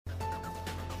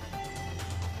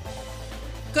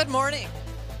Good morning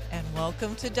and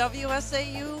welcome to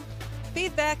WSAU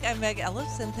Feedback. I'm Meg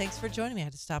Ellis and thanks for joining me. I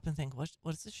had to stop and think,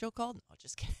 what's the show called? No,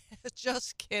 just kidding.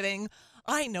 Just kidding.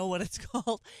 I know what it's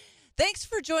called. Thanks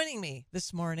for joining me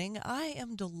this morning. I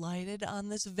am delighted on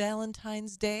this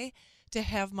Valentine's Day to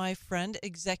have my friend,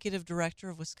 Executive Director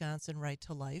of Wisconsin Right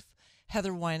to Life,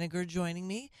 Heather Weiniger, joining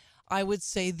me. I would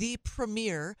say the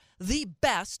premier, the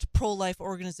best pro-life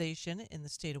organization in the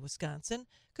state of Wisconsin.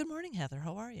 Good morning, Heather.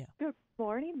 How are you? Good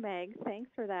morning, Meg. Thanks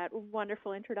for that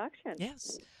wonderful introduction.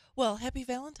 Yes. Well, happy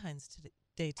Valentine's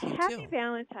Day to you Happy too.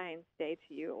 Valentine's Day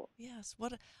to you. Yes.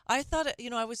 I thought.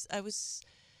 I was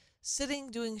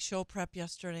sitting doing show prep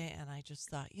yesterday, and I just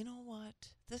thought, you know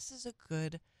what? This is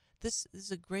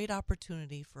a great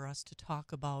opportunity for us to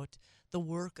talk about the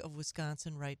work of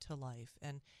Wisconsin Right to Life,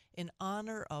 and in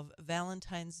honor of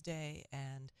Valentine's Day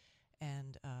and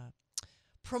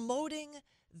promoting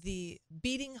the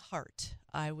beating heart.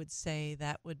 I would say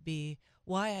that would be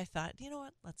why I thought, you know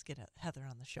what? Let's get Heather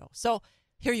on the show. So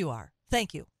here you are.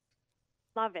 Thank you.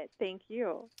 Love it. Thank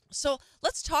you. So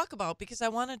let's talk about, because I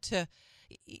wanted to,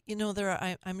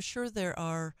 I'm sure there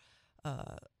are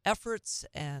efforts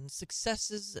and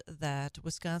successes that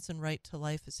Wisconsin Right to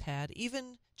Life has had,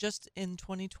 even just in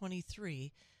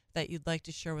 2023, that you'd like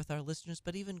to share with our listeners.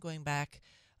 But even going back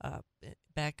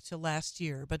to last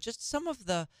year, but just some of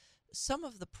the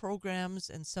programs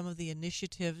and some of the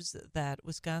initiatives that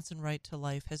Wisconsin Right to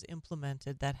Life has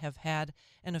implemented that have had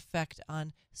an effect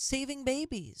on saving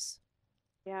babies.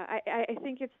 Yeah, I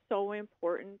think it's so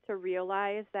important to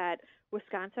realize that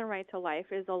Wisconsin Right to Life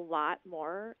is a lot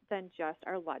more than just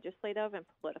our legislative and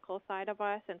political side of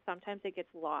us, and sometimes it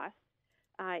gets lost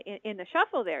in the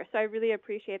shuffle there. So I really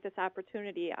appreciate this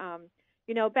opportunity.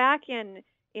 Back in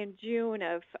June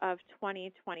of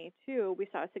 2022, we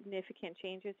saw significant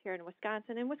changes here in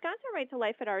Wisconsin, and Wisconsin Right to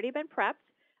Life had already been prepped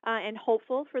and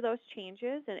hopeful for those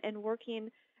changes and working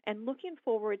and looking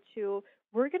forward to.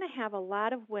 We're going to have a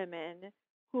lot of women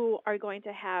who are going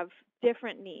to have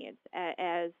different needs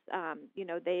as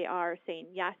they are saying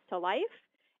yes to life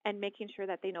and making sure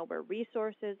that they know where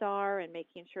resources are and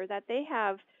making sure that they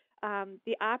have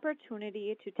the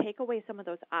opportunity to take away some of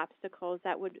those obstacles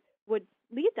that would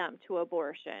lead them to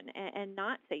abortion and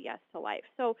not say yes to life.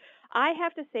 So I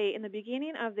have to say, in the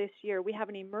beginning of this year, we have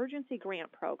an emergency grant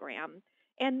program,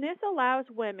 and this allows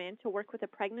women to work with a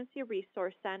pregnancy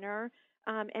resource center.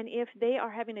 And if they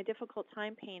are having a difficult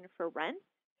time paying for rent,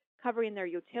 covering their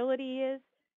utilities,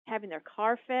 having their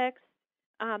car fixed,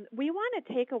 we want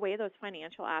to take away those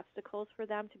financial obstacles for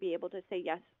them to be able to say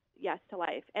yes to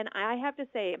life. And I have to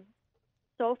say,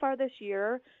 so far this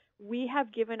year, we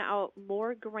have given out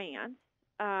more grants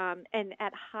and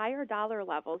at higher dollar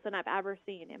levels than I've ever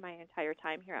seen in my entire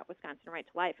time here at Wisconsin Right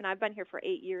to Life. And I've been here for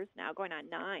 8 years now, going on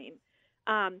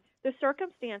 9. The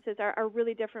circumstances are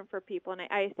really different for people. And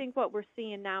I think what we're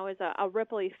seeing now is a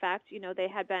ripple effect. They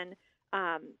had been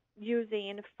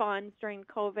using funds during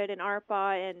COVID and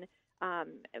ARPA and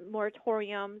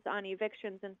moratoriums on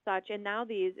evictions and such. And now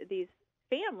these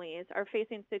families are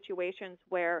facing situations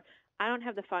where I don't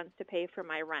have the funds to pay for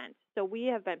my rent. So we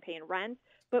have been paying rent.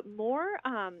 But more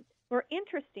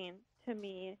interesting to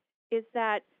me is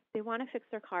that they want to fix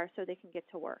their car so they can get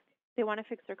to work. They want to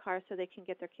fix their car so they can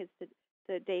get their kids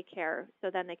to daycare, so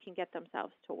then they can get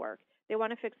themselves to work. They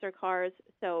want to fix their cars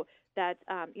so that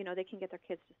they can get their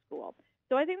kids to school.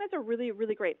 So I think that's a really,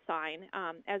 really great sign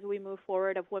as we move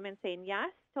forward of women saying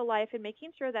yes to life and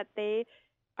making sure that they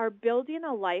are building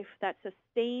a life that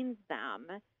sustains them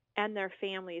and their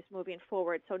families moving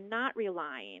forward. So not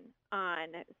relying on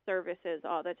services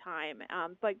all the time,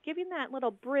 but giving that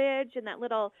little bridge and that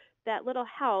little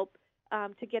help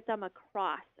to get them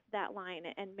across that line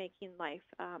and making life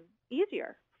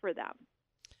easier for them.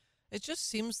 It just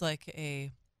seems like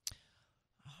I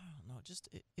don't know,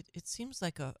 it seems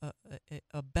like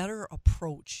a better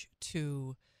approach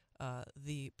to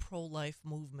the pro-life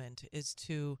movement is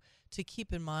to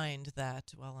keep in mind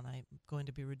that, well, and I'm going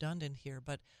to be redundant here,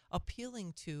 but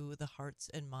appealing to the hearts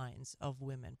and minds of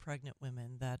women, pregnant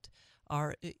women that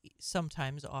are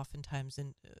oftentimes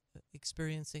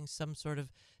experiencing some sort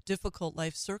of difficult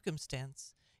life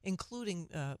circumstance, including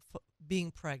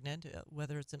being pregnant,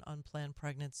 whether it's an unplanned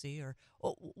pregnancy or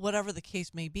whatever the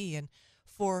case may be. And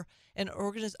for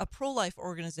a pro-life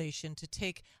organization to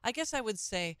take, I guess I would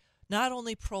say, not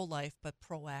only pro-life, but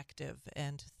proactive,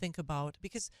 and think about,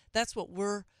 because that's what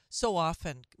we're so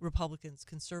often, Republicans,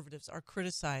 conservatives, are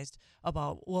criticized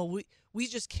about. Well, we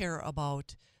just care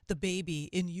about the baby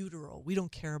in utero. We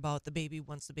don't care about the baby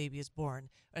once the baby is born,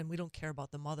 and we don't care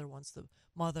about the mother once the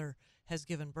mother has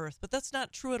given birth. But that's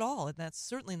not true at all, and that's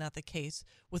certainly not the case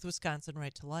with Wisconsin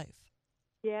Right to Life.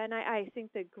 Yeah, and I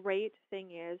think the great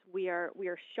thing is we are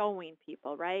showing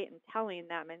people, right, and telling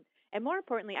them, and more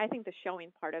importantly, I think the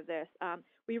showing part of this.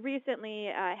 We recently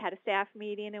had a staff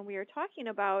meeting, and we were talking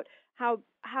about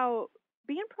how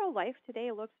being pro-life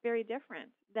today looks very different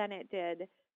than it did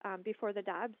before the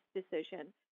Dobbs decision.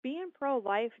 Being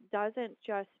pro-life doesn't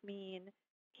just mean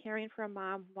caring for a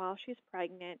mom while she's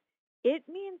pregnant. It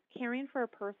means caring for a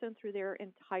person through their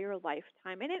entire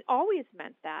lifetime, and it always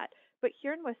meant that, but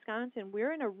here in Wisconsin,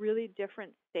 we're in a really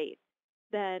different state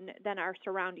than our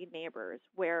surrounding neighbors,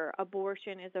 where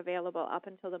abortion is available up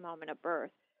until the moment of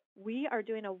birth. We are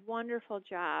doing a wonderful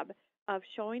job of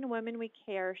showing women we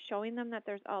care, showing them that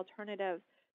there's alternatives.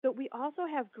 But we also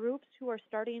have groups who are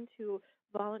starting to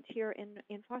volunteer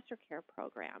in foster care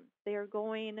programs. They are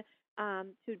going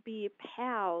to be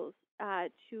pals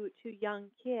to young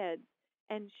kids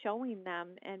and showing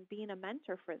them and being a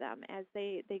mentor for them as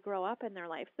they grow up in their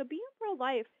life. So being pro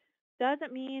life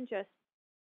doesn't mean just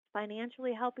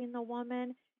financially helping the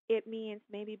woman. It means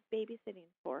maybe babysitting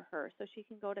for her so she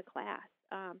can go to class,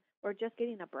 or just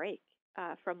getting a break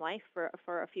from life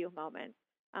for a few moments,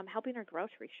 helping her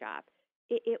grocery shop.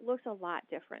 It looks a lot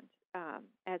different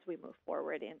as we move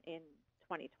forward in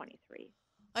 2023.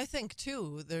 I think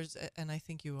too. And I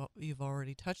think you've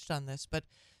already touched on this, but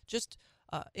just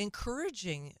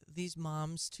encouraging these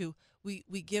moms to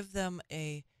we give them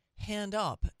a hand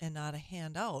up and not a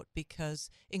hand out, because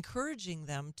encouraging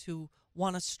them to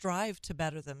want to strive to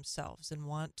better themselves and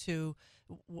want to,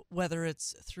 whether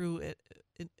it's through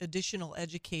additional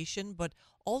education, but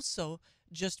also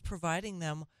just providing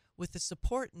them with the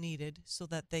support needed so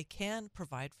that they can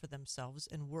provide for themselves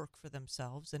and work for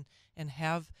themselves and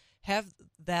have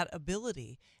that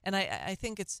ability. And I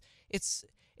think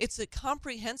it's a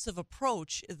comprehensive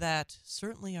approach that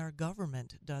certainly our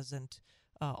government doesn't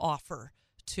offer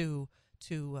to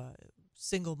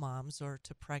single moms or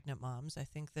to pregnant moms. I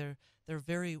think they're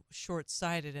very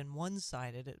short-sighted and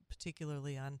one-sided,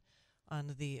 particularly on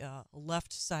the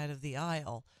left side of the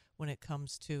aisle when it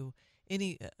comes to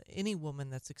any woman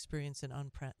that's experienced an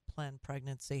unplanned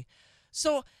pregnancy.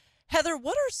 So, Heather,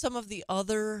 what are some of the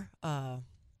other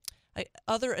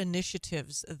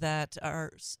initiatives that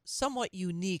are somewhat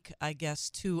unique, I guess,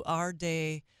 to our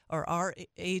day or our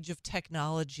age of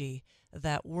technology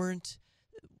that weren't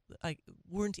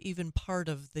even part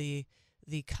of the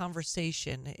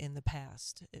conversation in the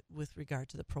past with regard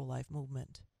to the pro-life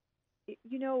movement?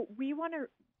 We want to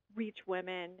reach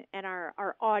women and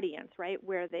our audience, right,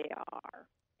 where they are.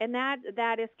 And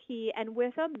that is key. And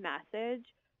with a message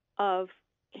of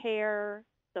care,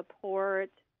 support,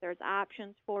 there's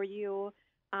options for you.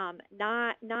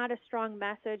 Not a strong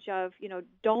message of,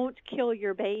 don't kill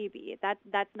your baby.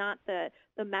 That's not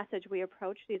the message we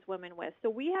approach these women with. So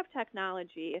we have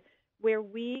technology where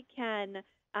we can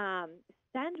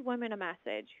send women a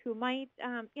message who might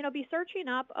be searching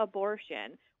up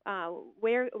abortion.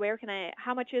 Where can I?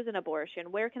 How much is an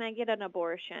abortion? Where can I get an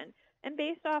abortion? And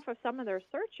based off of some of their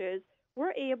searches,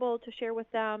 we're able to share with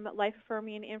them life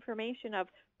affirming information of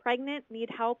pregnant, need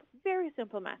help, very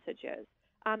simple messages.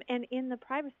 And in the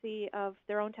privacy of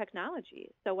their own technology.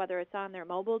 So whether it's on their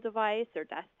mobile device or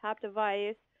desktop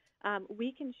device,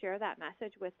 we can share that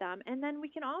message with them. And then we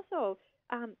can also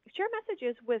share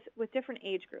messages with different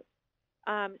age groups.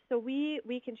 So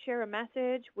we can share a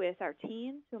message with our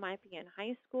teens who might be in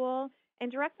high school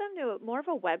and direct them to more of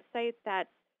a website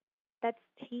that's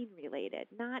teen related,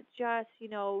 not just,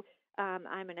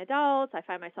 I'm an adult, I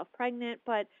find myself pregnant,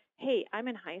 but hey, I'm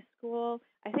in high school.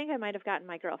 I think I might have gotten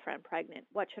my girlfriend pregnant.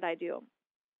 What should I do?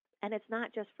 And it's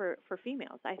not just for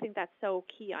females. I think that's so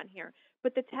key on here.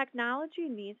 But the technology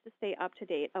needs to stay up to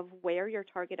date of where your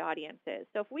target audience is.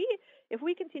 So if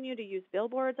we continue to use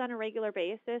billboards on a regular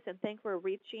basis and think we're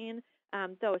reaching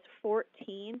those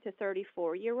 14 to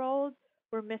 34-year-olds,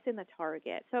 we're missing the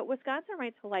target. So at Wisconsin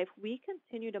Right to Life, we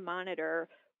continue to monitor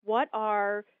what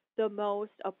are the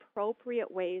most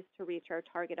appropriate ways to reach our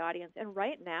target audience. And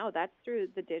right now, that's through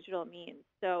the digital means.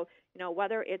 So,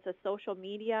 whether it's a social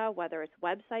media, whether it's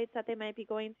websites that they might be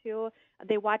going to,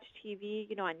 they watch TV,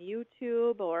 on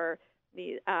YouTube or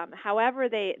however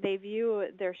they view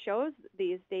their shows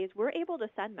these days, we're able to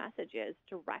send messages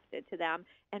directed to them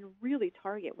and really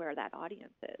target where that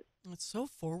audience is. It's so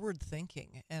forward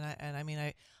thinking, and I mean,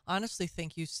 I honestly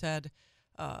think you said,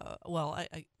 well,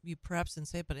 you perhaps didn't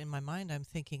say it, but in my mind, I'm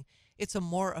thinking it's a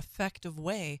more effective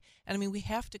way. And I mean, we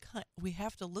have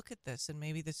to look at this, and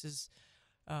maybe this is,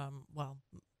 well,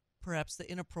 perhaps the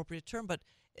inappropriate term, but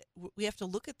we have to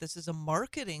look at this as a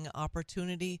marketing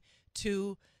opportunity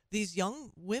to these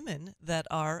young women that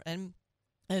are, and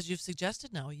as you've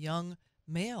suggested now, young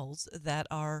males that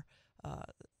are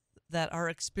that are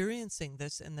experiencing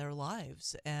this in their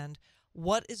lives, and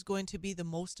what is going to be the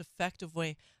most effective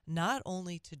way not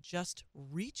only to just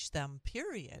reach them,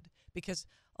 period, because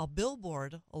a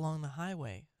billboard along the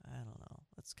highway, I don't know,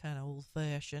 that's kind of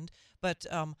old-fashioned, but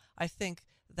I think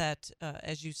that,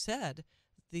 as you said,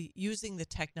 using the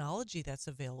technology that's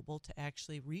available to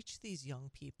actually reach these young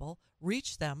people,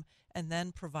 reach them, and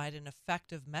then provide an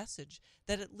effective message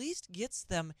that at least gets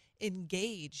them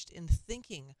engaged in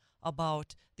thinking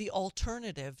about the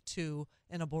alternative to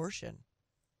an abortion.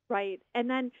 Right. And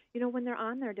then, when they're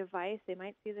on their device, they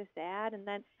might see this ad and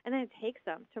then it takes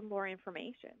them to more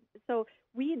information. So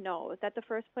we know that the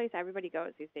first place everybody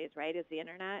goes these days, right, is the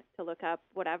internet to look up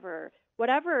whatever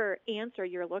answer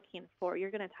you're looking for,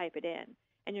 you're going to type it in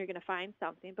and you're going to find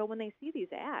something. But when they see these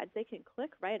ads, they can click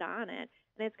right on it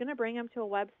and it's going to bring them to a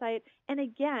website. And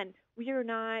again, we are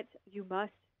not, you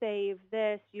must save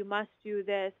this, you must do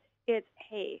this. It's,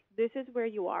 hey, this is where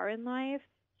you are in life.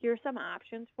 Here's some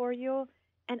options for you.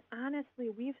 And honestly,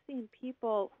 we've seen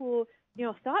people who,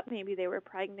 thought maybe they were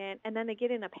pregnant and then they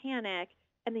get in a panic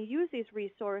and they use these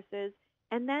resources.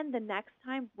 And then the next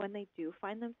time when they do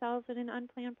find themselves in an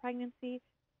unplanned pregnancy,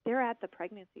 they're at the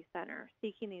pregnancy center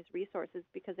seeking these resources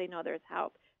because they know there's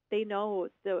help. They know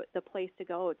the place to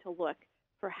go to look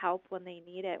for help when they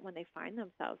need it, when they find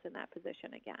themselves in that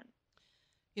position again.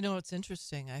 It's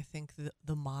interesting. I think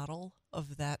the model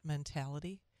of that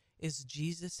mentality is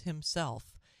Jesus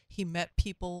himself. He met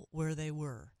people where they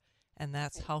were, and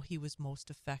that's how he was most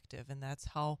effective, and that's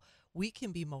how we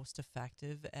can be most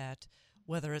effective at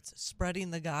whether it's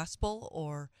spreading the gospel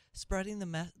or spreading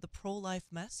the pro-life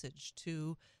message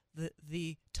to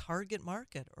the target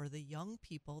market or the young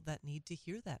people that need to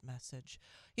hear that message.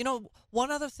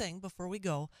 One other thing before we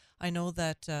go, I know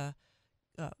that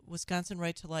Wisconsin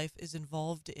Right to Life is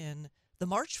involved in the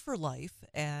March for Life,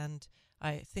 and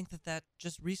I think that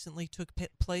just recently took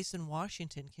place in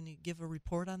Washington. Can you give a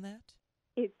report on that?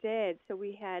 It did. So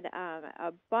we had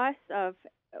a bus of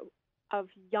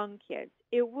young kids.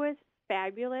 It was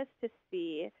fabulous to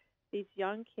see these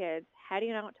young kids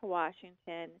heading out to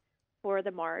Washington for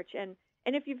the march. And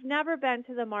if you've never been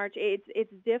to the march,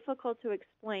 it's difficult to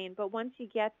explain. But once you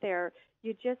get there,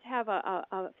 you just have a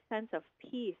sense of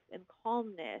peace and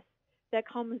calmness that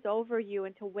comes over you,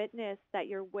 and to witness that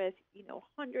you're with,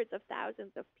 hundreds of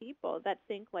thousands of people that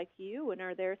think like you and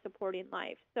are there supporting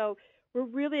life. So we're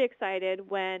really excited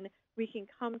when we can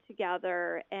come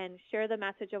together and share the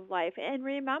message of life. And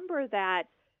remember that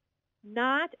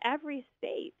not every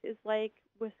state is like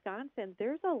Wisconsin.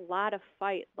 There's a lot of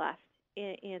fight left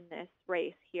in this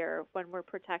race here when we're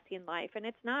protecting life. And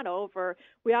it's not over.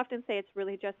 We often say it's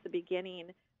really just the beginning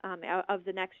of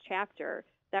the next chapter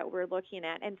that we're looking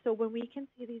at. And so when we can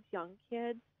see these young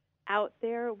kids out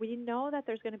there, we know that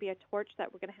there's going to be a torch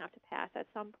that we're going to have to pass at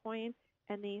some point.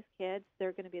 And these kids,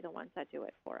 they're going to be the ones that do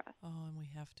it for us. Oh, and we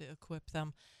have to equip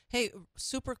them. Hey,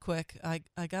 super quick,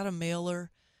 I got a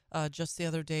mailer just the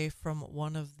other day from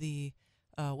one of the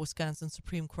Wisconsin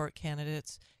Supreme Court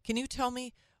candidates. Can you tell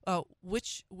me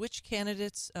which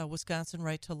candidates Wisconsin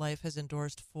Right to Life has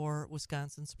endorsed for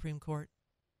Wisconsin Supreme Court?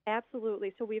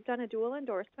 Absolutely. So we've done a dual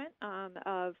endorsement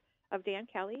of Dan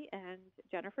Kelly and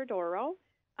Jennifer Dorow.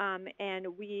 And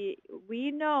we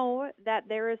know that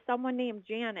there is someone named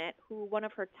Janet who one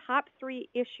of her top 3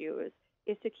 issues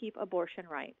is to keep abortion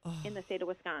rights in the state of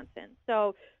Wisconsin.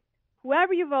 So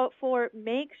whoever you vote for,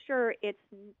 make sure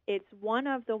it's one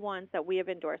of the ones that we have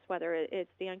endorsed, whether it's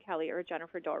Dan Kelly or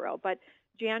Jennifer Dorow. But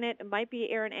Janet might be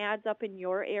airing ads up in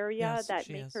your area that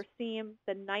make her seem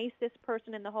the nicest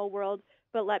person in the whole world.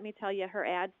 But let me tell you, her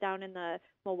ads down in the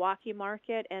Milwaukee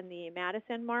market and the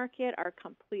Madison market are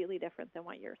completely different than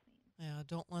what you're seeing. Yeah,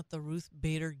 don't let the Ruth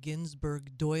Bader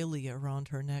Ginsburg doily around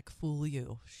her neck fool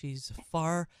you. She's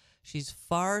far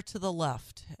to the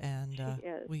left, and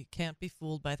we can't be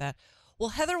fooled by that. Well,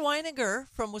 Heather Weininger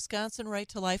from Wisconsin Right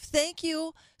to Life, thank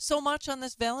you so much on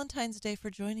this Valentine's Day for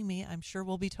joining me. I'm sure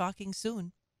we'll be talking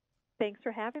soon. Thanks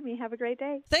for having me. Have a great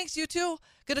day. Thanks, you too.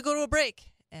 Going to go to a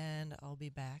break, and I'll be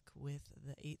back with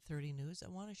the 8:30 news. I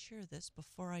want to share this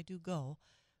before I do go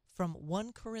from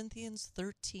 1 Corinthians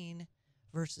 13,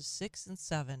 verses 6 and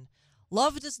 7.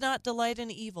 Love does not delight in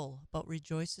evil, but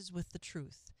rejoices with the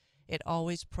truth. It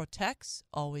always protects,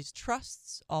 always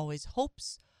trusts, always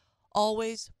hopes,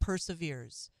 always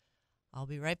perseveres. I'll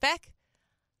be right back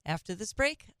after this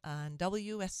break on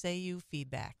WSAU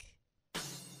Feedback.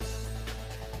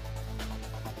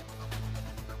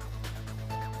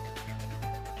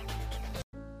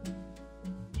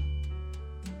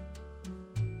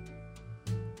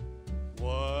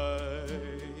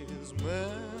 Wise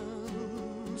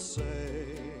men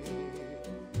say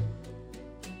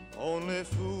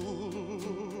Only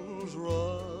fools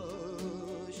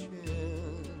rush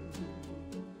in,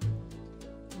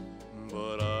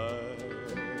 but I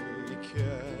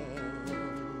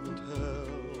can't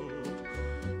help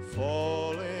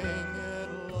falling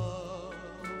in love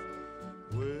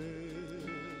with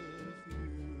you.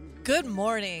 Good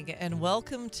morning and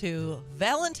welcome to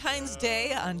Valentine's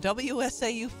Day on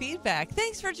WSAU Feedback.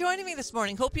 Thanks for joining me this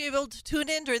morning. Hope you're able to tune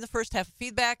in during the first half of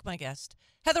Feedback. My guest,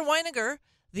 Heather Weiniger,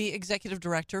 the executive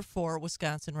director for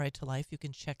Wisconsin Right to Life. You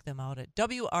can check them out at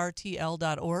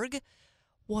WRTL.org.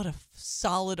 What a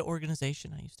solid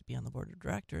organization. I used to be on the board of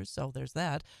directors, so there's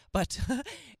that. But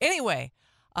anyway,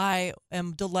 I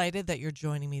am delighted that you're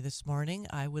joining me this morning.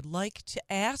 I would like to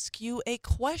ask you a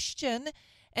question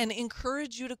and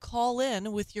encourage you to call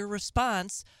in with your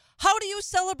response. How do you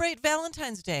celebrate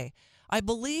Valentine's Day? I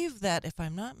believe that, if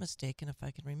I'm not mistaken, if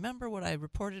I can remember what I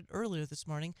reported earlier this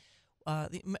morning,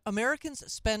 the Americans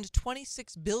spend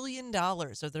 $26 billion,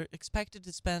 or they're expected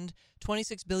to spend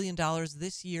 $26 billion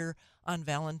this year on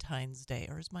Valentine's Day,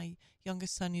 or as my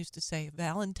youngest son used to say,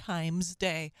 Valentine's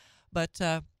Day. But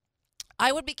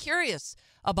I would be curious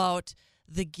about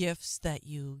the gifts that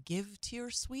you give to your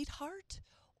sweetheart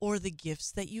or the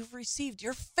gifts that you've received.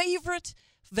 Your favorite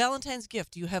Valentine's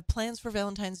gift. Do you have plans for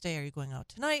Valentine's Day? Are you going out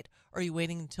tonight or are you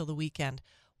waiting until the weekend?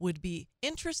 Would be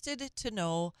interested to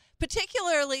know,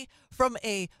 particularly from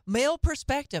a male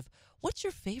perspective, what's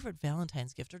your favorite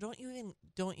Valentine's gift? Or don't you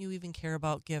even care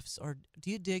about gifts? Or do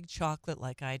you dig chocolate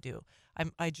like I do?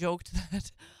 I joked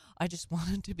that I just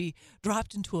wanted to be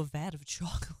dropped into a vat of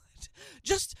chocolate.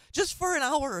 Just for an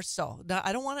hour or so. Now,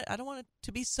 I don't want it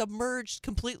to be submerged,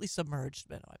 completely submerged.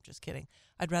 But no, I'm just kidding.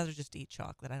 I'd rather just eat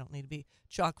chocolate. I don't need to be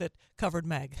chocolate covered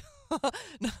Meg.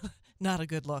 Not a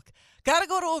good look. Got to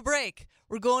go to a break.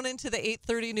 We're going into the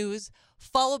 8:30 news,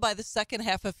 followed by the second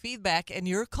half of Feedback and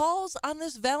your calls on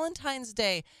this Valentine's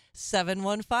Day.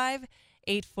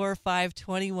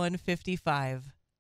 715-845-2155.